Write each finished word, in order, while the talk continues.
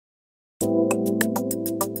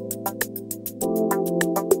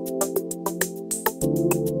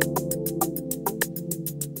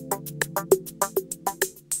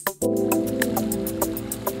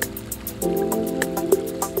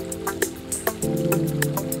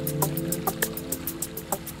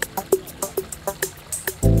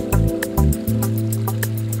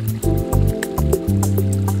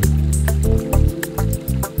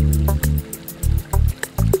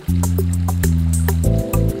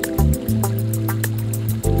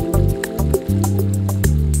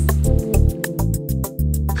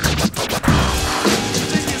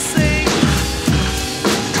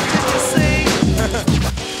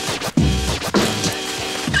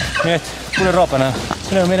Mira, pura ropa, nada.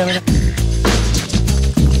 Mira, mira, mira.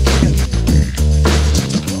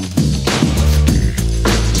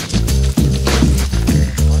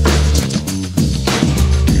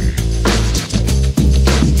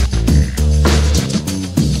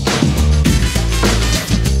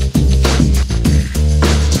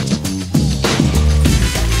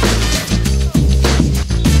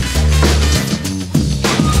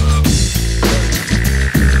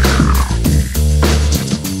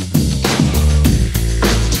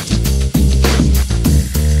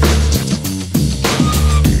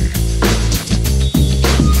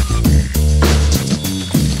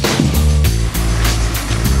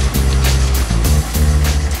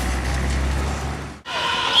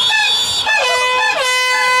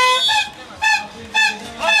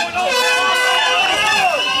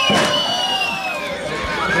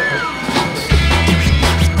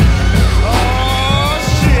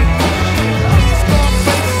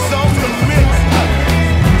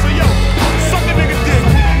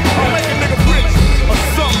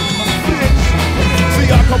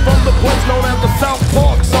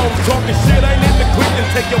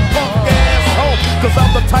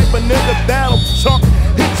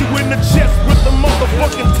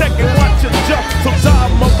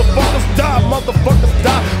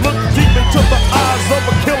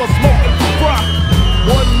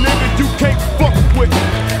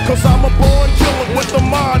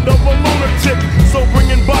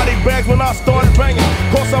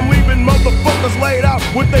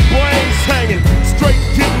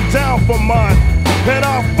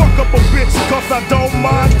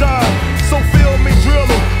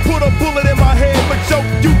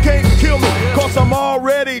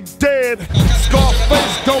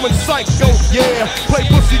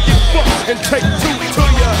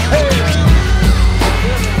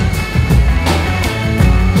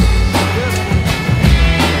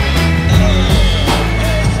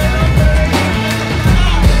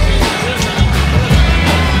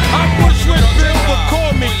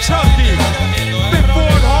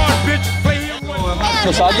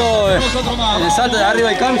 El salto de arriba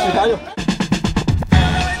del cambio se cayó.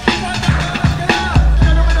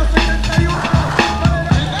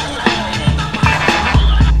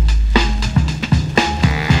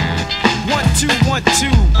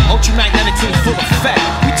 Ultramagnetic in full effect.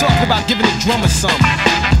 We talking about giving the drummer some.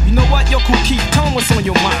 You know what? Yo, cool, keep telling what's on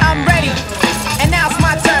your mind. I'm ready, and now it's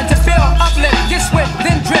my turn to feel uplift, get swift,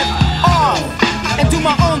 then drift off, and do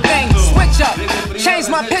my own thing. Switch up, change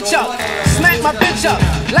my pitch up, smack my bitch up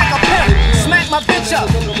like a pimp. Smack my bitch up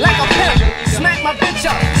like a pimp. Smack my bitch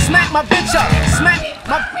up, smack my bitch up, smack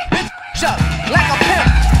my bitch up like a pimp.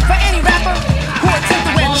 For any rapper who attempt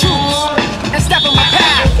to wear shoes and step on my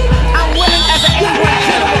path, I'm willing as an A1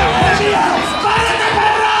 general.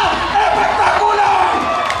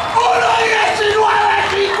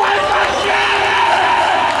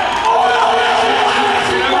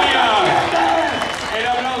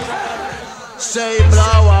 Say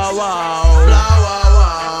blah wow wow, blah wow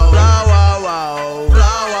wow, blah wow wow,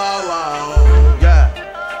 blah wow wow. Yeah.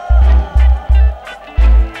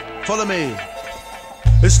 Follow me.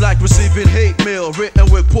 It's like receiving hate mail written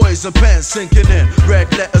with poison pens sinking in.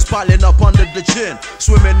 Red letters piling up under the chin.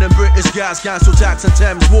 Swimming in British gas, council tax and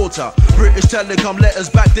Thames water. British telecom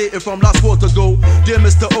letters backdated from last quarter ago. Dear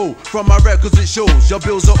Mr. O, from my records it shows your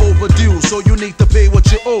bills are overdue, so you need to pay what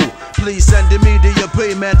you owe. Please send immediate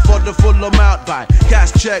payment for the full amount by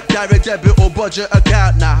cash check, direct debit or budget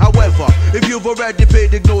account now. However, if you've already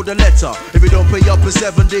paid, ignore the letter. If you don't pay up in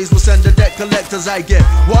 7 days, we'll send the debt collectors. I get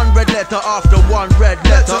one red letter after one red letter.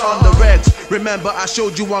 letter on the regs. Remember I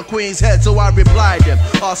showed you on Queen's Head, so I replied them,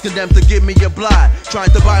 asking them to give me a blind.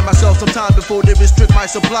 Trying to buy myself some time before they restrict my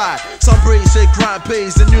supply. Some breeds say crime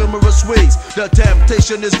pays in numerous ways. The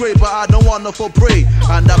temptation is great, but I don't want no for prey.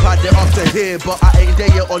 And I've had it up to here, but I ain't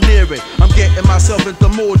there yet or near it. I'm getting myself into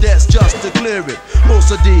more debts just to clear it.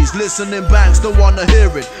 Most of these listening banks don't wanna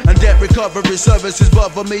hear it, and debt recovery services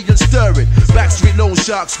bother me and stir it. Backstreet loan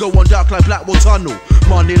sharks go on dark like Blackwall Tunnel.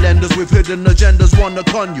 Money lenders with hidden agendas wanna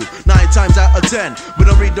con you. 9 times out of 10, we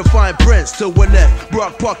don't read the fine prints till we're left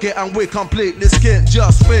broke pocket and we're completely skint.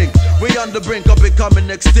 Just think, we on the brink of becoming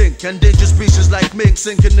extinct. Endangered species like mink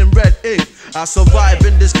sinking in red ink. I survive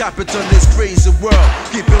in this capitalist crazy world,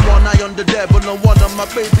 keeping one eye on the devil and one on my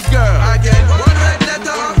baby girl. I get one red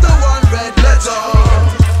letter after one red letter,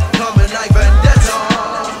 coming like vendetta.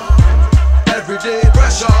 Everyday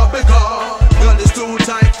pressure because girl is too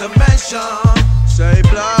tight to mention. Say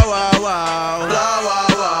blah wow wow, blah wow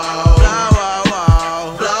wow, blah wow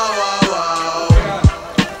wow, blah wow wow.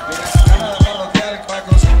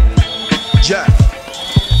 Jack,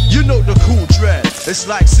 you know the cool dread. It's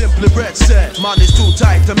like simply Brett said, money's too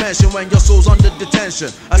tight to mention when your soul's under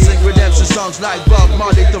detention. I sing redemption songs like Bob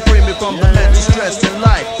Marley to free me from the mental stress in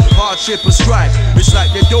life. Hardship and strife, it's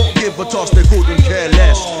like they don't give a toss, they couldn't care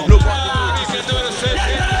less.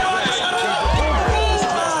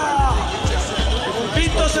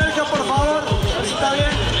 Pito Sergio, por favor, está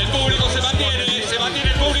bien. El público se mantiene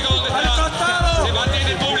el público donde está. Se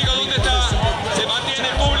mantiene el público donde está. Se mantiene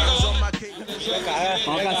el público donde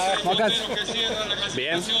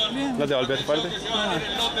Bien. ¿No te golpeaste fuerte?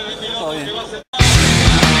 Todo bien.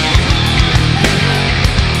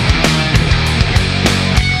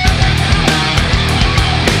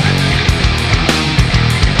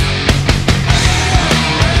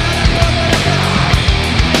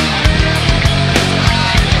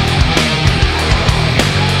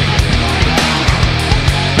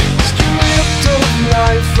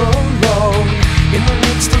 In the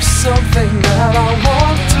midst of something that I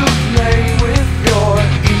want to play with your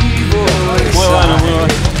evil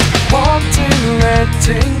desire. Wanting,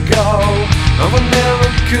 letting go of a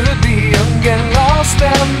never could be. I'm getting lost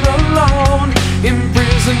and alone,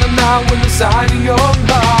 imprisoned and now inside of your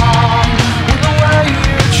mind. With the way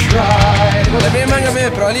you try. También manga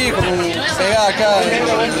medio prolijo, pegada acá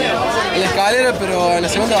en la escalera, pero en la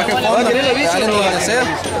segunda bajé fondo, saliendo de hacer,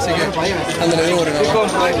 así que dándole duro, ¿no?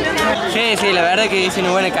 Sí, la verdad que hice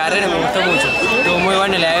una buena carrera, me gustó mucho. Estuvo muy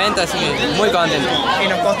bueno el evento, así que muy contento. Y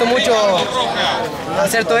nos costó mucho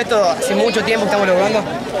hacer todo esto, hace mucho tiempo que estamos logrando,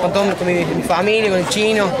 con mi familia, con el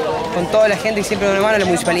chino, con toda la gente que siempre nos manda, la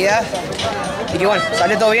municipalidad. Y que bueno,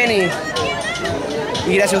 salió todo bien y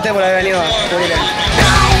gracias a usted por haber venido a cubrir el evento.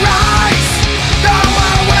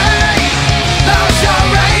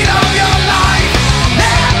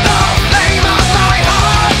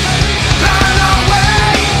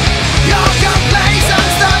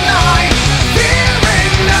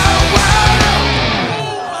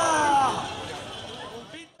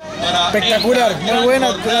 Espectacular, muy buena,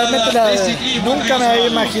 realmente nunca me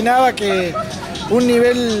imaginaba que un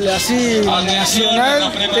nivel así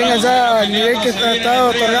nacional tenga ya el nivel que está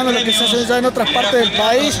otorgando lo que se hace ya en otras partes del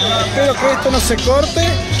país. Espero que esto no se corte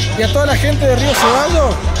y a toda la gente de Río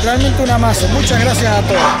Ceballos, realmente una masa. Muchas gracias a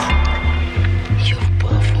todos.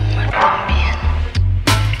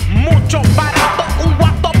 mucho para